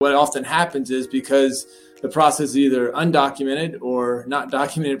What often happens is because the process is either undocumented or not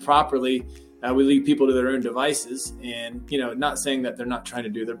documented properly, we leave people to their own devices. And, not saying that they're not trying to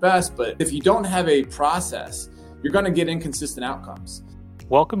do their best, but if you don't have a process, you're going to get inconsistent outcomes.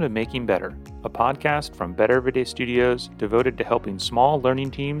 Welcome to Making Better, a podcast from Better Everyday Studios devoted to helping small learning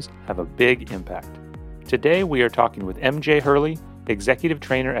teams have a big impact. Today we are talking with MJ Hurley, executive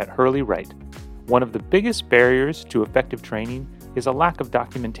trainer at Hurley Write. One of the biggest barriers to effective training is a lack of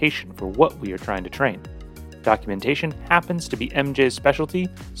documentation for what we are trying to train. Documentation happens to be MJ's specialty,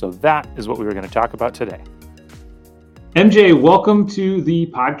 so that is what we were going to talk about today. MJ, welcome to the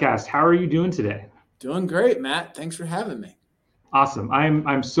podcast. How are you doing today? Doing great, Matt. Thanks for having me. Awesome.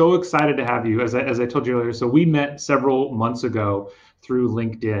 I'm so excited to have you. As I told you earlier, so we met several months ago through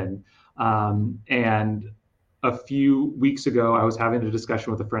LinkedIn, and a few weeks ago, I was having a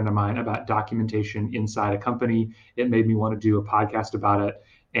discussion with a friend of mine about documentation inside a company. It made me want to do a podcast about it.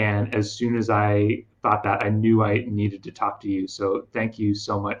 And as soon as I thought that, I knew I needed to talk to you. So thank you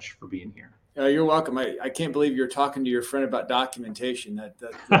so much for being here. You're welcome. I can't believe you're talking to your friend about documentation. That's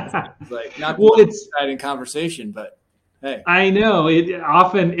like not it's an exciting conversation, but hey. I know it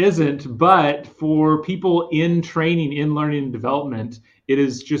often isn't, but for people in training, in learning and development, it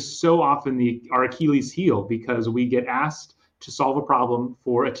is just so often our Achilles heel, because we get asked to solve a problem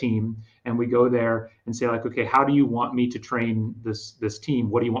for a team, and we go there and say, like, okay, how do you want me to train this team?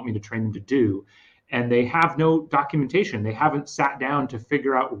 What do you want me to train them to do? And they have no documentation. They haven't sat down to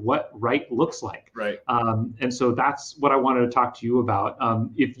figure out what right looks like. Right. And so that's what I wanted to talk to you about.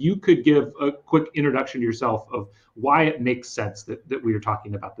 If you could give a quick introduction to yourself of why it makes sense that we are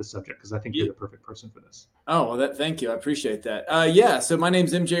talking about this subject, because I think you're the perfect person for this. Oh, well, thank you. I appreciate that. So my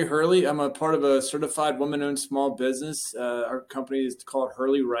name's MJ Hurley. I'm a part of a certified woman-owned small business. Our company is called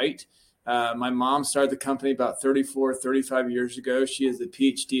Hurley Write. My mom started the company about 35 years ago. She has a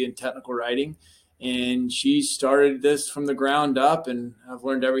PhD in technical writing. And she started this from the ground up, and I've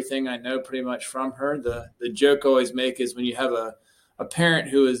learned everything I know pretty much from her. The joke I always make is when you have a parent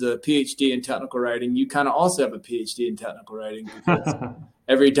who is a PhD in technical writing, you kind of also have a PhD in technical writing, because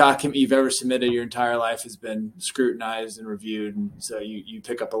every document you've ever submitted your entire life has been scrutinized and reviewed. And so you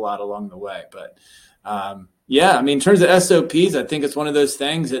pick up a lot along the way. But in terms of SOPs, I think it's one of those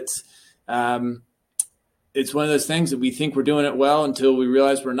things. It's one of those things that we think we're doing it well until we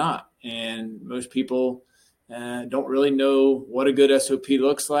realize we're not. And most people don't really know what a good SOP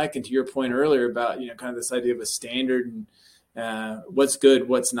looks like. And to your point earlier about, kind of this idea of a standard and what's good,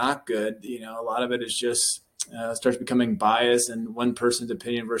 what's not good, a lot of it is just starts becoming biased and one person's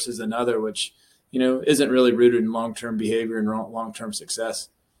opinion versus another, which, isn't really rooted in long-term behavior and long-term success.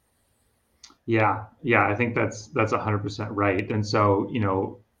 Yeah. I think that's 100% right. And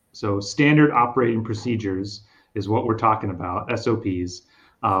so, so standard operating procedures is what we're talking about, SOPs.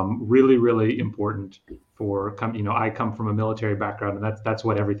 Really, really important for I come from a military background, and that's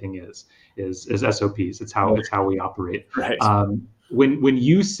what everything is SOPs. It's how we operate. Right. When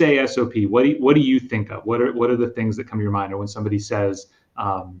you say SOP, what do you think of? What are the things that come to your mind? Or when somebody says,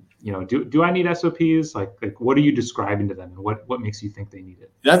 do I need SOPs? Like what are you describing to them, and what makes you think they need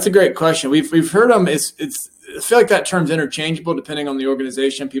it? That's a great question. We've heard them. I feel like that term's interchangeable depending on the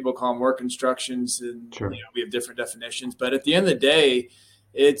organization. People call them work instructions, and sure. We have different definitions. But at the end of the day,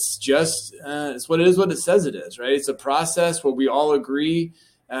 it's just it's what it is, what it says it is, right? It's a process where we all agree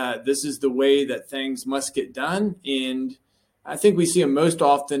this is the way that things must get done. And I think we see them most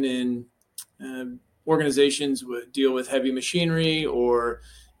often in organizations that deal with heavy machinery or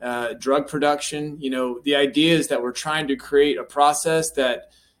drug production. The idea is that we're trying to create a process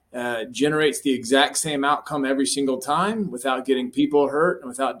that generates the exact same outcome every single time without getting people hurt and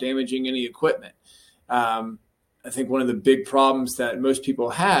without damaging any equipment. I think one of the big problems that most people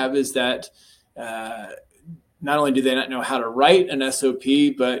have is that not only do they not know how to write an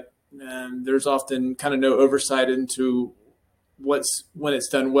SOP, but there's often kind of no oversight into when it's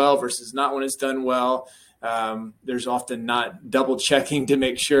done well versus not when it's done well. There's often not double checking to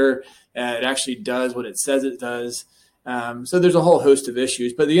make sure it actually does what it says it does. So there's a whole host of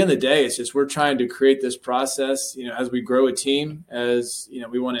issues, but at the end of the day, it's just, we're trying to create this process, as we grow a team, as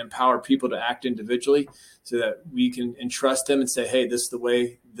we want to empower people to act individually so that we can entrust them and say, hey, this is the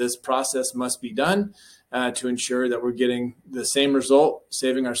way this process must be done to ensure that we're getting the same result,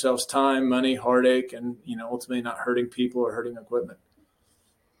 saving ourselves time, money, heartache, and, ultimately not hurting people or hurting equipment.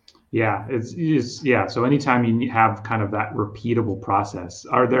 Yeah, it's So anytime you have kind of that repeatable process,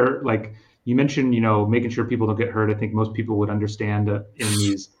 are there, like you mentioned, making sure people don't get hurt. I think most people would understand in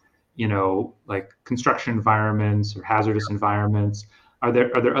these, like construction environments or hazardous environments. Are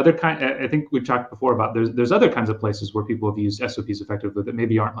there other kind? I think we've talked before about there's other kinds of places where people have used SOPs effectively that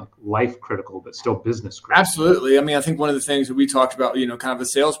maybe aren't like life critical, but still business critical. Absolutely. I mean, I think one of the things that we talked about, kind of a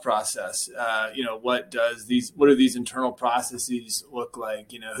sales process, what are these internal processes look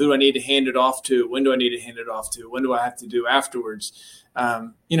like? Who do I need to hand it off to? When do I need to hand it off to? When do I have to do afterwards?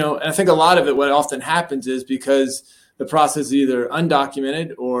 And I think a lot of it, what often happens is because the process is either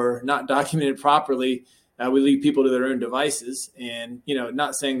undocumented or not documented properly, we leave people to their own devices, and,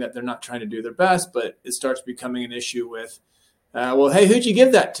 not saying that they're not trying to do their best, but it starts becoming an issue with, well, hey, who'd you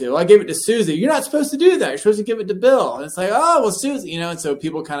give that to? I gave it to Susie. You're not supposed to do that. You're supposed to give it to Bill. And it's like, oh, well, Susie, and so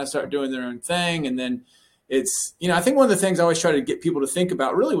people kind of start doing their own thing. And then it's, I think one of the things I always try to get people to think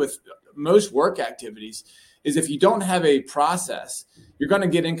about really with most work activities is if you don't have a process, you're going to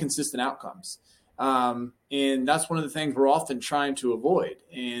get inconsistent outcomes. And that's one of the things we're often trying to avoid.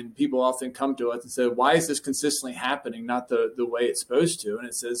 And people often come to us and say, why is this consistently happening? Not the way it's supposed to. And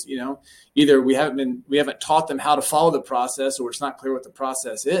it says, either we haven't taught them how to follow the process, or it's not clear what the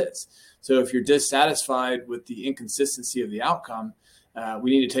process is. So if you're dissatisfied with the inconsistency of the outcome,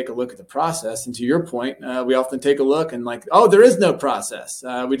 we need to take a look at the process. And to your point, we often take a look and like, oh, there is no process.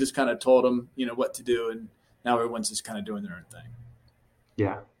 We just kind of told them, what to do. And now everyone's just kind of doing their own thing.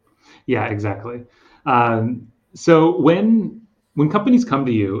 Yeah, exactly. So when companies come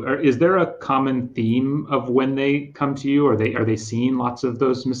to you, is there a common theme of when they come to you? Are they seeing lots of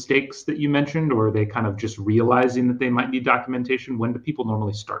those mistakes that you mentioned, or are they kind of just realizing that they might need documentation? When do people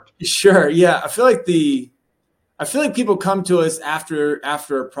normally start? Sure. Yeah. I feel like people come to us after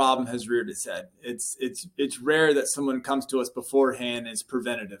a problem has reared its head. It's rare that someone comes to us beforehand and is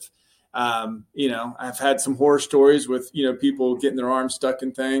preventative. I've had some horror stories with, people getting their arms stuck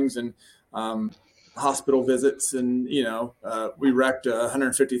in things and hospital visits. And, we wrecked a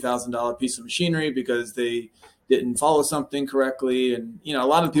 $150,000 piece of machinery because they didn't follow something correctly. And, a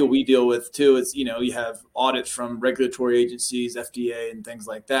lot of the people we deal with, too, is, you have audits from regulatory agencies, FDA and things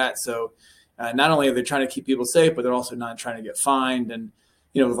like that. So not only are they trying to keep people safe, but they're also not trying to get fined. And,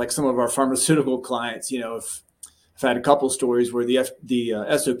 with like some of our pharmaceutical clients, if I've had a couple of stories where the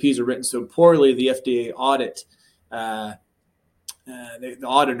SOPs are written so poorly, the FDA audit, the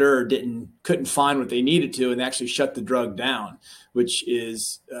auditor couldn't find what they needed to, and they actually shut the drug down, which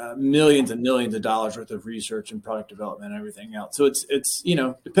is millions and millions of dollars worth of research and product development and everything else. So it's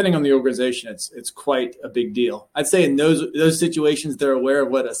depending on the organization, it's quite a big deal. I'd say in those situations, they're aware of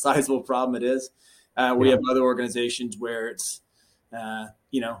what a sizable problem it is. We have other organizations where it's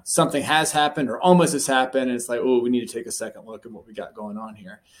something has happened or almost has happened, and it's like, oh, we need to take a second look at what we got going on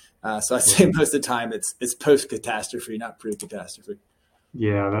here. So I'd say most of the time it's post-catastrophe, not pre-catastrophe.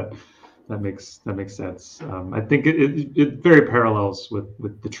 Yeah, that makes sense. I think it very parallels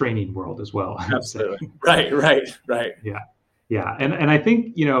with the training world as well. Absolutely. Right. Yeah. And I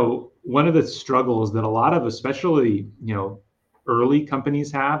think, one of the struggles that a lot of, especially, early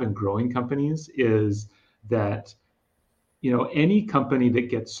companies have and growing companies is that, any company that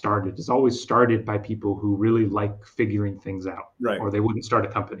gets started is always started by people who really like figuring things out, right? Or they wouldn't start a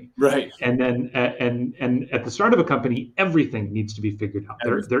company, right? And then, and at the start of a company, everything needs to be figured out.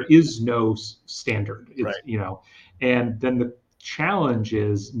 There is no standard, right? And then the challenge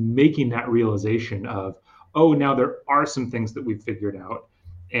is making that realization of, oh, now there are some things that we've figured out,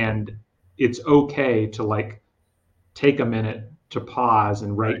 and it's okay to take a minute to pause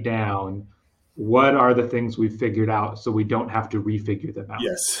and write down what are the things we've figured out so we don't have to refigure them out.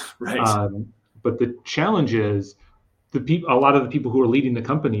 Yes, right. But the challenge is a lot of the people who are leading the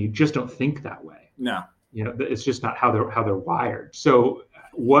company just don't think that way. No. It's just not how they're wired. So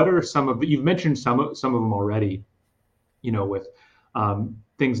what are you've mentioned some of them already, with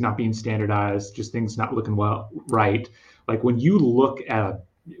things not being standardized, just things not looking right. Like when you look at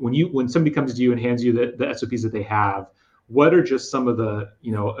when somebody comes to you and hands you the SOPs that they have, what are just some of the,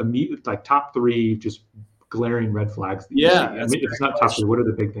 immediate, top three, just glaring red flags that you see? I mean, if it's not top three, what are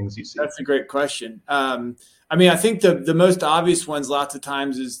the big things you see? That's a great question. I think the most obvious ones lots of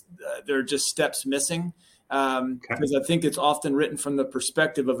times is there are just steps missing. Because I think it's often written from the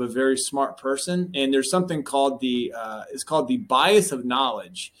perspective of a very smart person. And there's something called the bias of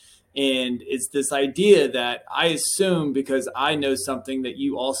knowledge. And it's this idea that I assume because I know something that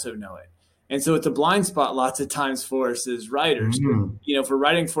you also know it. And so it's a blind spot lots of times for us as writers. Mm-hmm. If we're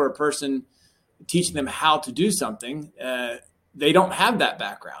writing for a person, teaching them how to do something, they don't have that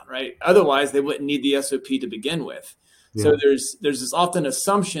background, right? Otherwise, they wouldn't need the SOP to begin with. Yeah. So there's this often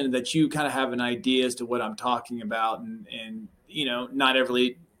assumption that you kind of have an idea as to what I'm talking about, and not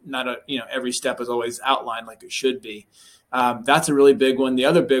every step is always outlined like it should be. That's a really big one. The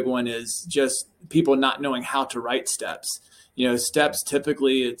other big one is just people not knowing how to write steps. Steps,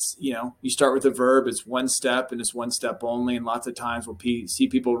 typically it's, you start with a verb, it's one step and it's one step only. And lots of times we'll see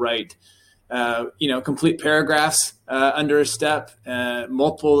people write, complete paragraphs under a step.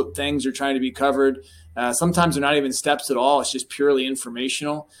 Multiple things are trying to be covered. Sometimes they're not even steps at all. It's just purely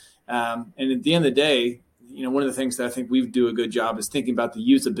informational. And at the end of the day, one of the things that I think we do a good job is thinking about the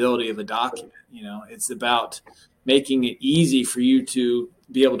usability of a document. It's about making it easy for you to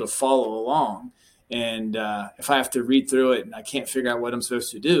be able to follow along. And if I have to read through it and I can't figure out what I'm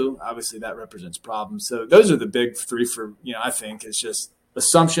supposed to do, obviously that represents problems. So those are the big three for, I think it's just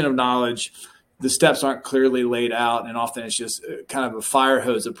assumption of knowledge. The steps aren't clearly laid out. And often it's just kind of a fire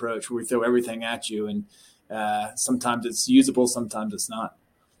hose approach where we throw everything at you. And sometimes it's usable, sometimes it's not.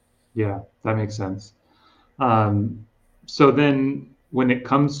 Yeah, that makes sense. So then when it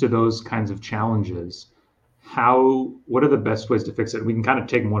comes to those kinds of challenges, what are the best ways to fix it? We can kind of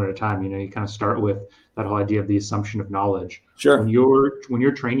take them one at a time. You kind of start with that whole idea of the assumption of knowledge. Sure. When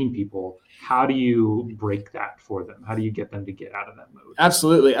you're training people, how do you break that for them? How do you get them to get out of that mode?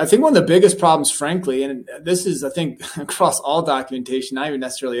 Absolutely. I think one of the biggest problems, frankly, and this is, I think, across all documentation, not even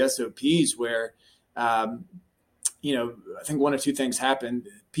necessarily SOPs, where, I think one or two things happen.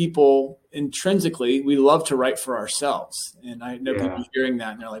 People intrinsically, we love to write for ourselves. And I know people hearing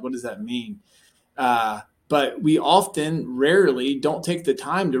that and they're like, what does that mean? But we rarely don't take the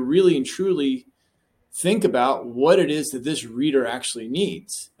time to really and truly think about what it is that this reader actually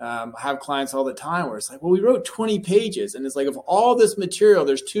needs. I have clients all the time where it's like, well, we wrote 20 pages. And it's like, of all this material,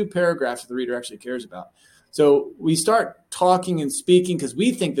 there's 2 paragraphs that the reader actually cares about. So we start talking and speaking because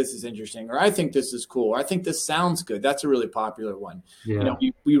we think this is interesting, or I think this is cool, or I think this sounds good. That's a really popular one. Yeah.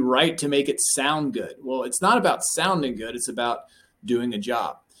 We write to make it sound good. Well, it's not about sounding good. It's about doing a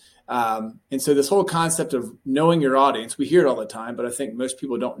job. And so this whole concept of knowing your audience, we hear it all the time, but I think most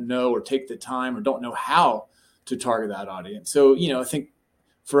people don't know or take the time or don't know how to target that audience. So, I think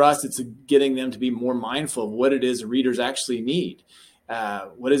for us, it's getting them to be more mindful of what it is readers actually need.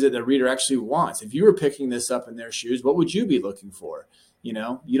 What is it the reader actually wants? If you were picking this up in their shoes, what would you be looking for? You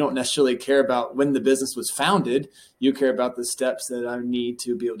don't necessarily care about when the business was founded. You care about the steps that I need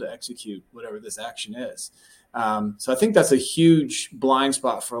to be able to execute whatever this action is. So I think that's a huge blind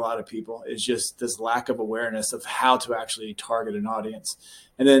spot for a lot of people, is just this lack of awareness of how to actually target an audience.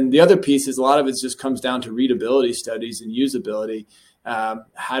 And then the other piece is a lot of it just comes down to readability studies and usability.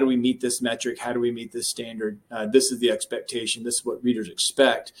 How do we meet this metric? How do we meet this standard? This is the expectation. This is what readers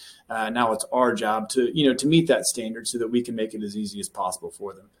expect. Now it's our job to meet that standard so that we can make it as easy as possible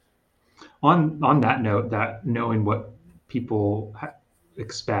for them. On that note, that knowing what people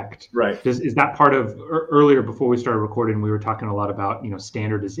expect, right? Is that part of earlier before we started recording? We were talking a lot about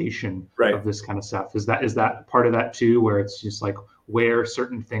standardization of this kind of stuff. Is that part of that too, where it's just like where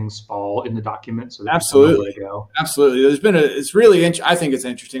certain things fall in the document, so that absolutely know where to go? Absolutely. It's really I think it's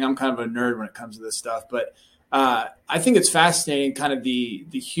interesting. I'm kind of a nerd when it comes to this stuff, but I think it's fascinating, kind of the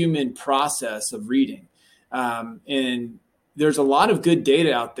human process of reading, and there's a lot of good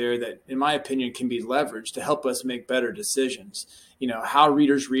data out there that, in my opinion, can be leveraged to help us make better decisions. How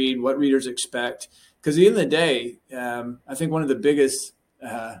readers read, what readers expect. Because at the end of the day, I think one of the biggest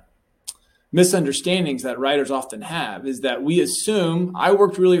misunderstandings that writers often have is that we assume, I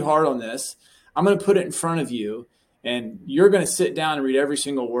worked really hard on this, I'm going to put it in front of you, and you're going to sit down and read every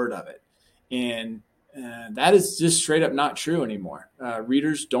single word of it. And that is just straight up not true anymore.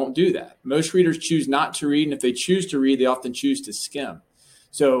 Readers don't do that. Most readers choose not to read, and if they choose to read, they often choose to skim.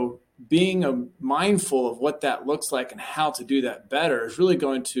 So being mindful of what that looks like and how to do that better is really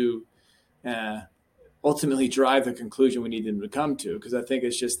going to ultimately drive the conclusion we need them to come to. Because I think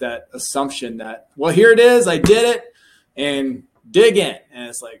it's just that assumption that, well, here it is, I did it, and dig in. And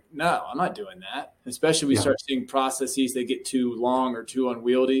it's like, no, I'm not doing that. Especially we start seeing processes that get too long or too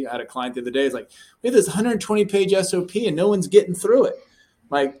unwieldy. I had a client the other day. It's like, we have this 120-page SOP and no one's getting through it.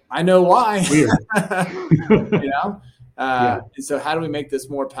 Like, I know why. And so how do we make this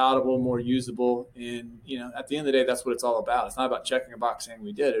more palatable, more usable? And, at the end of the day, that's what it's all about. It's not about checking a box saying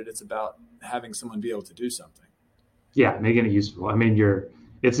we did it. It's about having someone be able to do something. Yeah, making it useful. I mean,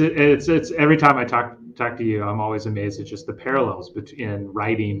 it's every time I talk to you, I'm always amazed at just the parallels between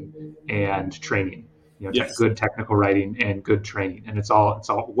writing and training. Good technical writing and good training, and it's all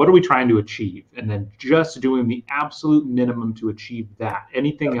what are we trying to achieve, and then just doing the absolute minimum to achieve that.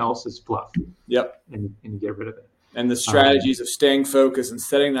 Anything else is fluff. Yep, and you get rid of it. And the strategies of staying focused and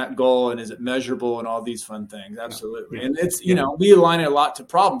setting that goal, and is it measurable, and all these fun things. Absolutely. Yeah. And it's, we align it a lot to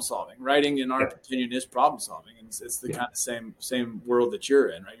problem solving. Writing, in our opinion, is problem solving. And it's the kind of same world that you're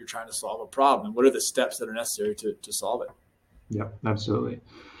in, right? You're trying to solve a problem. And what are the steps that are necessary to solve it? Yep, absolutely.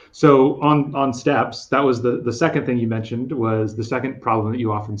 So on steps, that was the second thing you mentioned. Was the second problem that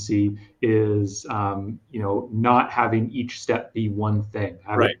you often see is not having each step be one thing.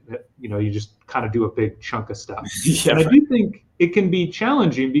 Right. You just kind of do a big chunk of stuff. Yeah, And I right. do think it can be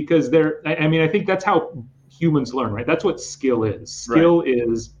challenging because I think that's how humans learn, right? That's what skill is. Right. Skill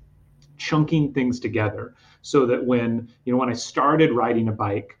is chunking things together so that when I started riding a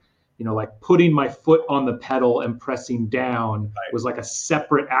bike, like putting my foot on the pedal and pressing down was like a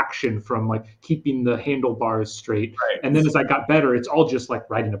separate action from like keeping the handlebars straight. Right. And then as I got better, it's all just like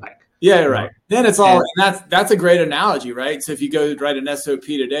riding a bike. Yeah, right. Then it's all, and that's a great analogy, right? So if you go write an SOP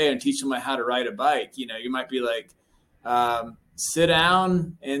today and teach someone how to ride a bike, you might be like, sit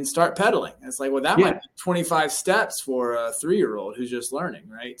down and start pedaling. It's like, well, that might be 25 steps for a 3-year-old who's just learning,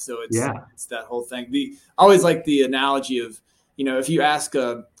 right? So it's that whole thing. I always like the analogy of, if you ask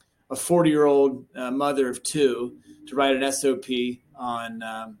a 40-year-old mother of 2 to write an SOP on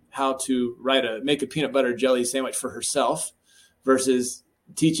how to make a peanut butter jelly sandwich for herself versus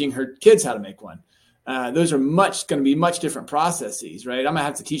teaching her kids how to make one. Those are going to be much different processes, right? I'm going to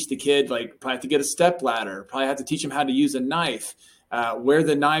have to teach the kid, probably have to get a step ladder, probably have to teach them how to use a knife, where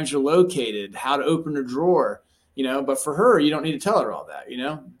the knives are located, how to open a drawer, but for her, you don't need to tell her all that,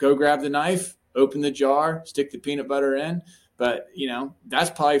 go grab the knife, open the jar, stick the peanut butter in. But,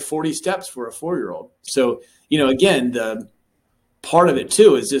 that's probably 40 steps for a 4-year-old. So, again, the part of it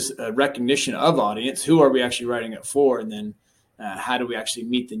too is just a recognition of audience. Who are we actually writing it for? And then how do we actually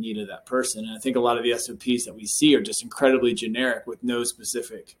meet the need of that person? And I think a lot of the SOPs that we see are just incredibly generic with no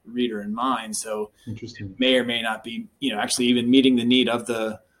specific reader in mind. So it may or may not be, actually even meeting the need of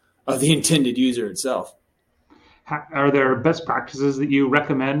the intended user itself. Are there best practices that you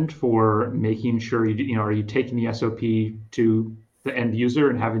recommend for making sure are you taking the SOP to the end user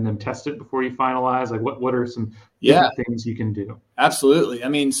and having them test it before you finalize? Like what are some different things you can do? Absolutely. I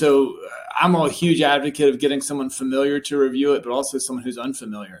mean, so I'm a huge advocate of getting someone familiar to review it, but also someone who's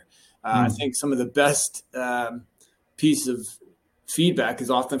unfamiliar. I think some of the best piece of feedback is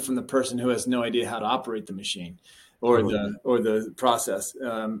often from the person who has no idea how to operate the machine or the process.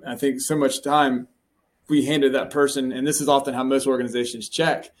 I think so much time we handed that person, and this is often how most organizations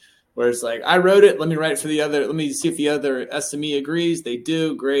check, where it's like, I wrote it, let me write it for the other, let me see if the other SME agrees. They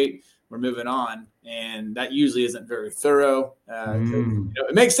do, great, we're moving on. And that usually isn't very thorough.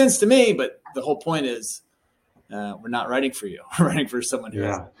 It makes sense to me, but the whole point is we're not writing for you. We're writing for someone who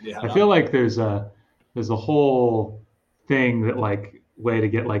has no idea how to feel like there's a whole thing that way to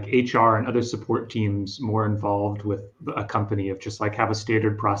get HR and other support teams more involved with a company of just have a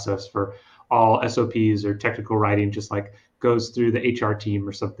standard process for all SOPs or technical writing, just goes through the HR team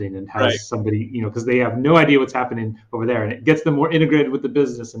or something and has somebody, because they have no idea what's happening over there, and it gets them more integrated with the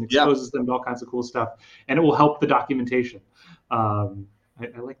business and exposes them to all kinds of cool stuff, and it will help the documentation. I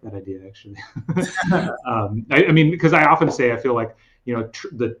like that idea, actually. I mean, because I often say, I feel like,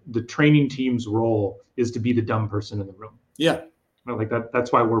 the training team's role is to be the dumb person in the room. Yeah. Like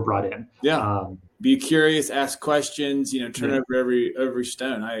that's why we're brought in. Yeah. Be curious, ask questions, turn over every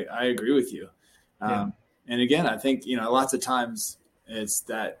stone. I agree with you. And again, I think, lots of times it's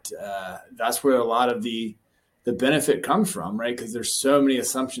that's where a lot of the benefit comes from, right? Because there's so many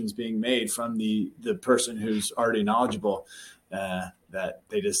assumptions being made from the person who's already knowledgeable that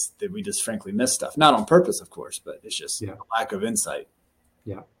we just frankly miss stuff. Not on purpose, of course, but it's just a lack of insight.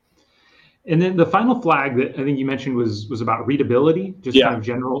 Yeah. And then the final flag that I think you mentioned was about readability, just kind of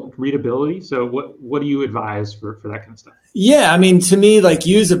general readability. So what do you advise for that kind of stuff? Yeah, I mean, to me,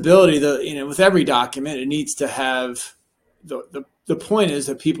 usability, with every document, it needs to have the point is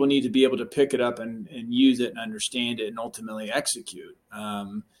that people need to be able to pick it up and use it and understand it and ultimately execute.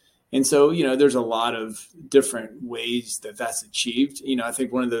 And so, there's a lot of different ways that that's achieved. I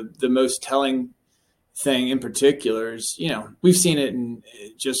think one of the most telling thing in particular is, we've seen it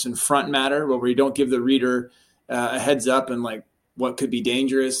in front matter where we don't give the reader a heads up and what could be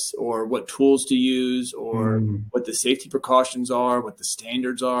dangerous or what tools to use or what the safety precautions are, what the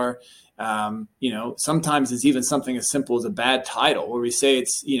standards are. Sometimes it's even something as simple as a bad title where we say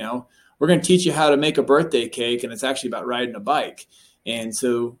it's, we're going to teach you how to make a birthday cake and it's actually about riding a bike. And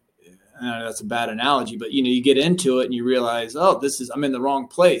so I know that's a bad analogy, but you get into it and you realize, I'm in the wrong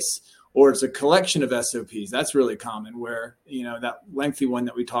place. Or it's a collection of SOPs. That's really common where, that lengthy one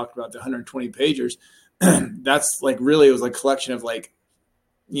that we talked about, the 120 pagers, that's really, it was a collection of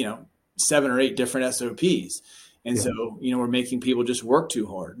 7 or 8 different SOPs. And so, we're making people just work too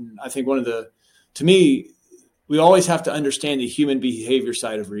hard. And I think to me, we always have to understand the human behavior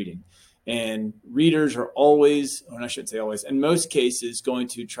side of reading. And readers are always, or I shouldn't say always, in most cases, going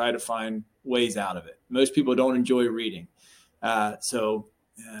to try to find ways out of it. Most people don't enjoy reading. So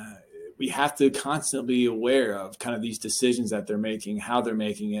we have to constantly be aware of kind of these decisions that they're making, how they're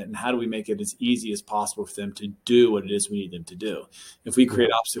making it, and how do we make it as easy as possible for them to do what it is we need them to do. If we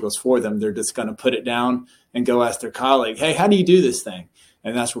create obstacles for them, they're just going to put it down and go ask their colleague, hey, how do you do this thing?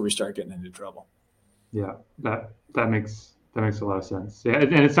 And that's where we start getting into trouble. Yeah, that makes a lot of sense. Yeah,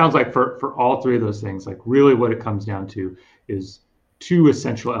 and it sounds like for all three of those things, like really what it comes down to is two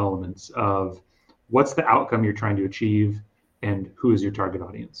essential elements of what's the outcome you're trying to achieve and who is your target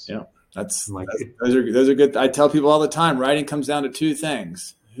audience. Yeah. Those are good. I tell people all the time, writing comes down to two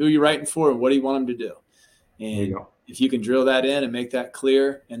things: who you're writing for and what do you want them to do. And if you can drill that in and make that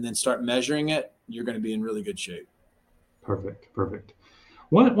clear and then start measuring it, you're going to be in really good shape. Perfect.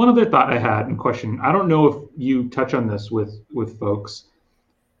 One other thought I had and question, I don't know if you touch on this with folks,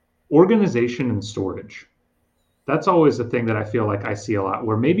 organization and storage. That's always the thing that I feel like I see a lot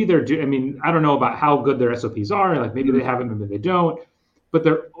where maybe I don't know about how good their SOPs are. Like maybe they have them, maybe they don't, but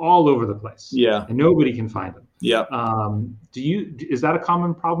they're all over the place. Yeah. And nobody can find them. Yeah. Is that a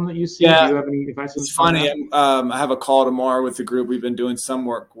common problem that you see? Yeah. Do you have any advice? It's funny. I have a call tomorrow with the group. We've been doing some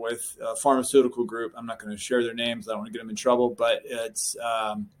work with a pharmaceutical group. I'm not going to share their names. I don't want to get them in trouble, but it's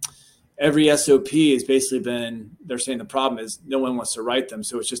every SOP has basically they're saying the problem is no one wants to write them.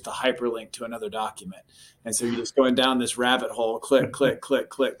 So it's just a hyperlink to another document. And so you're just going down this rabbit hole, click, click, click,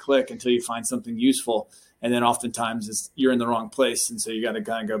 click, click until you find something useful. And then oftentimes you're in the wrong place. And so you got to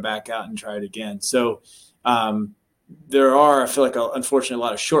kind of go back out and try it again. So there are, I feel like, unfortunately, a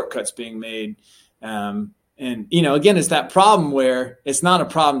lot of shortcuts being made. And, again, it's that problem where it's not a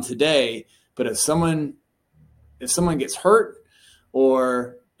problem today, but if someone gets hurt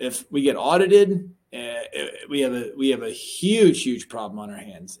or if we get audited, we have a huge problem on our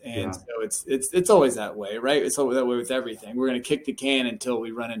hands. And so it's always that way, right? It's always that way with everything. We're going to kick the can until we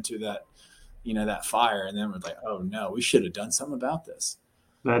run into that, that fire. And then we're like, oh no, we should have done something about this.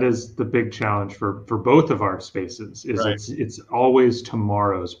 That is the big challenge for both of our spaces is right. It's always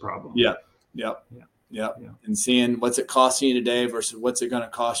tomorrow's problem. Yeah. And seeing what's it costing you today versus what's it going to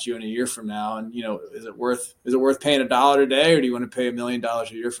cost you in a year from now. And, is it worth paying $1 today, or do you want to pay $1 million a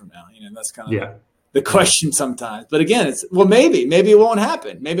year from now? That's kind of the question sometimes. But again, maybe it won't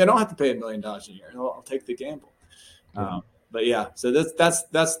happen. Maybe I don't have to pay $1 million a year. I'll take the gamble. But yeah, so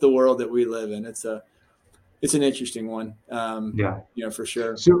that's the world that we live in. It's an interesting one. For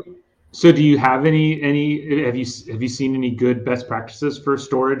sure. So do you have any, have you seen any good best practices for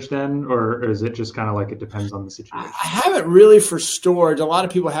storage then, or is it just kind of like it depends on the situation? I haven't really for storage. A lot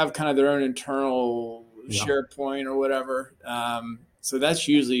of people have kind of their own internal SharePoint or whatever. So that's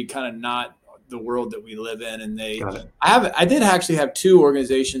usually kind of not the world that we live in. And I did actually have two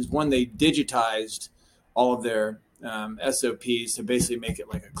organizations. One, they digitized all of their SOPs to basically make it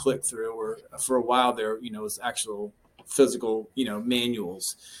like a click through, or for a while there, was actual physical,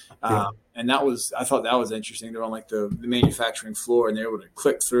 manuals. And I thought that was interesting. They're on like the manufacturing floor and they're able to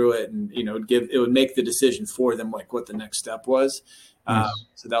click through it and, it would make the decision for them, like what the next step was.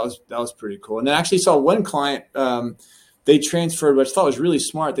 So that was pretty cool. And I actually saw one client, they transferred, which I thought was really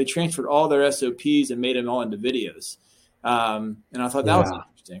smart. They transferred all their SOPs and made them all into videos. And I thought that was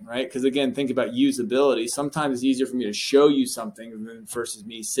interesting, right? Because again, think about usability. Sometimes it's easier for me to show you something versus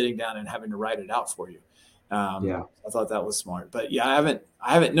me sitting down and having to write it out for you. I thought that was smart, but I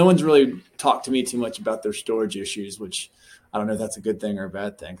haven't, no one's really talked to me too much about their storage issues, which I don't know if that's a good thing or a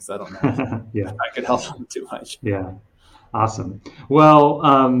bad thing. Cause I don't know if I could help them too much. Yeah. Awesome. Well,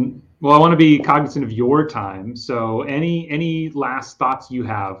 I want to be cognizant of your time. So any last thoughts you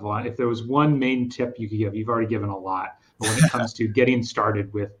have on, if there was one main tip you could give, you've already given a lot, but when it comes to getting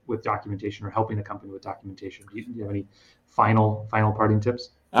started with documentation or helping a company with documentation, do you have any final parting tips?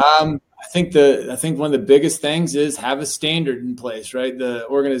 I think one of the biggest things is have a standard in place, right? The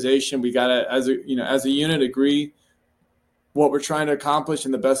organization, we got to, as a unit, agree what we're trying to accomplish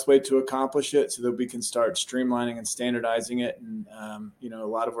and the best way to accomplish it so that we can start streamlining and standardizing it. And, a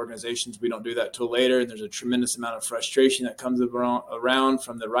lot of organizations, we don't do that till later. And there's a tremendous amount of frustration that comes around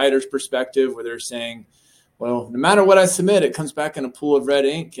from the writer's perspective, where they're saying, well, no matter what I submit, it comes back in a pool of red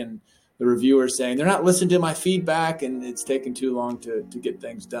ink. And the reviewer saying they're not listening to my feedback and it's taking too long to get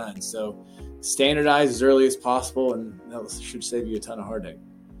things done. So standardize as early as possible, and that should save you a ton of heartache.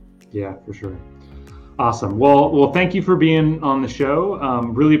 Yeah, for sure. Awesome. Well, thank you for being on the show.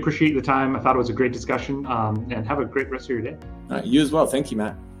 Really appreciate the time. I thought it was a great discussion, and have a great rest of your day. You as well. Thank you,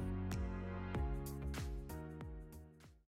 Matt.